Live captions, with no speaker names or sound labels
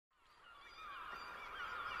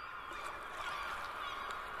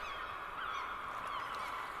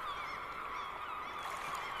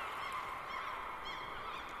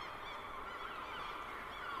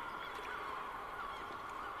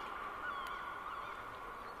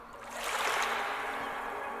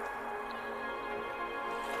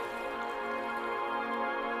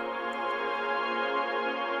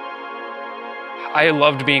I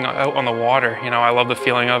loved being out on the water, you know, I love the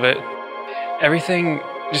feeling of it. Everything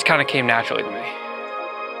just kind of came naturally to me.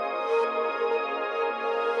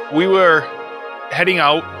 We were heading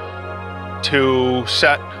out to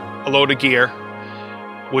set a load of gear,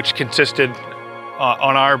 which consisted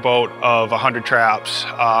on our boat of 100 traps.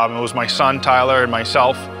 It was my son, Tyler, and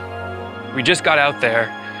myself. We just got out there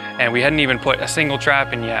and we hadn't even put a single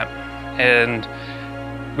trap in yet. And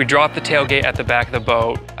we dropped the tailgate at the back of the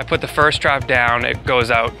boat. I put the first trap down, it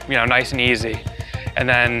goes out, you know, nice and easy. And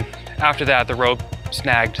then after that, the rope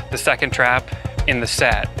snagged the second trap in the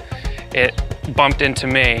set. It bumped into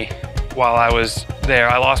me while I was there.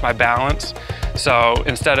 I lost my balance. So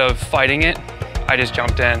instead of fighting it, I just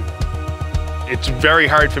jumped in. It's very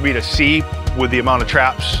hard for me to see with the amount of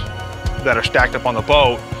traps that are stacked up on the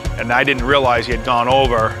boat, and I didn't realize he had gone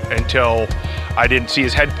over until I didn't see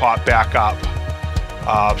his head pop back up.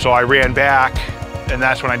 So I ran back, and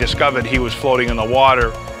that's when I discovered he was floating in the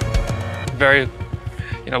water. Very,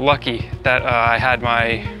 lucky that I had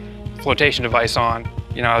my flotation device on.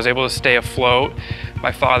 I was able to stay afloat.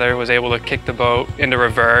 My father was able to kick the boat into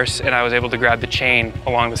reverse, and I was able to grab the chain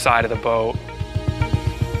along the side of the boat.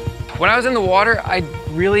 When I was in the water, I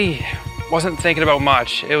really wasn't thinking about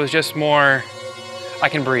much. It was just more, I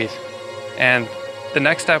can breathe. And the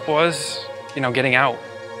next step was, getting out.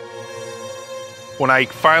 When I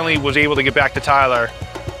finally was able to get back to Tyler,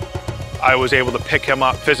 I was able to pick him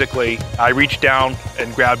up physically. I reached down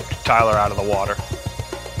and grabbed Tyler out of the water.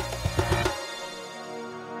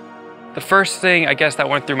 The first thing, I guess, that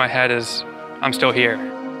went through my head is, I'm still here.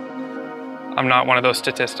 I'm not one of those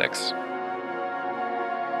statistics.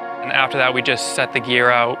 And after that, we just set the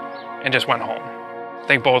gear out and just went home. I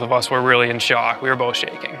think both of us were really in shock. We were both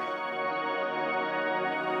shaking.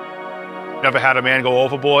 Never had a man go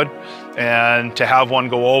overboard, and to have one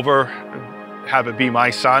go over, have it be my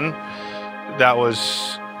son, that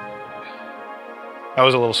was a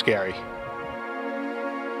little scary.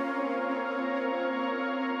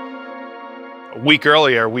 A week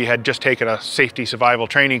earlier, we had just taken a safety survival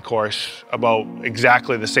training course about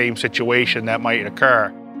exactly the same situation that might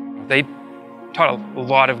occur. They taught a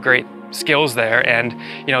lot of great skills there, and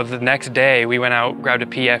the next day we went out, grabbed a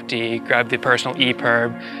PFD, grabbed the personal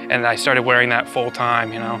EPIRB, and I started wearing that full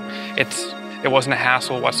time. It wasn't a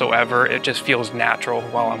hassle whatsoever. It just feels natural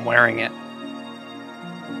while I'm wearing it.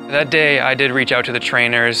 That day I did reach out to the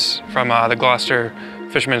trainers from the Gloucester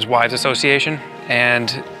Fishermen's Wives Association,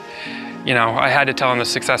 and I had to tell them the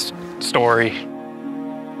success story.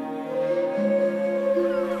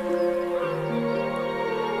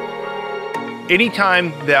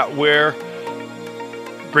 Anytime that we're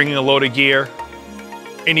bringing a load of gear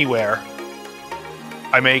anywhere,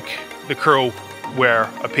 I make the crew wear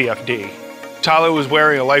a PFD. Tyler was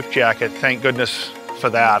wearing a life jacket, thank goodness for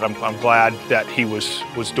that. I'm glad that he was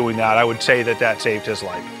doing that. I would say that saved his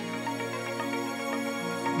life.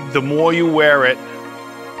 The more you wear it,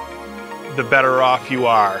 the better off you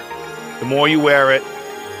are. The more you wear it,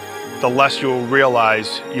 the less you'll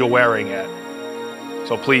realize you're wearing it.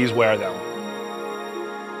 So please wear them.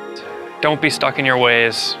 Don't be stuck in your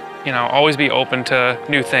ways. Always be open to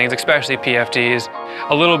new things, especially PFDs.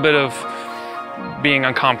 A little bit of being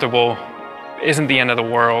uncomfortable isn't the end of the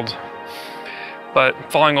world, but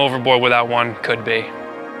falling overboard without one could be.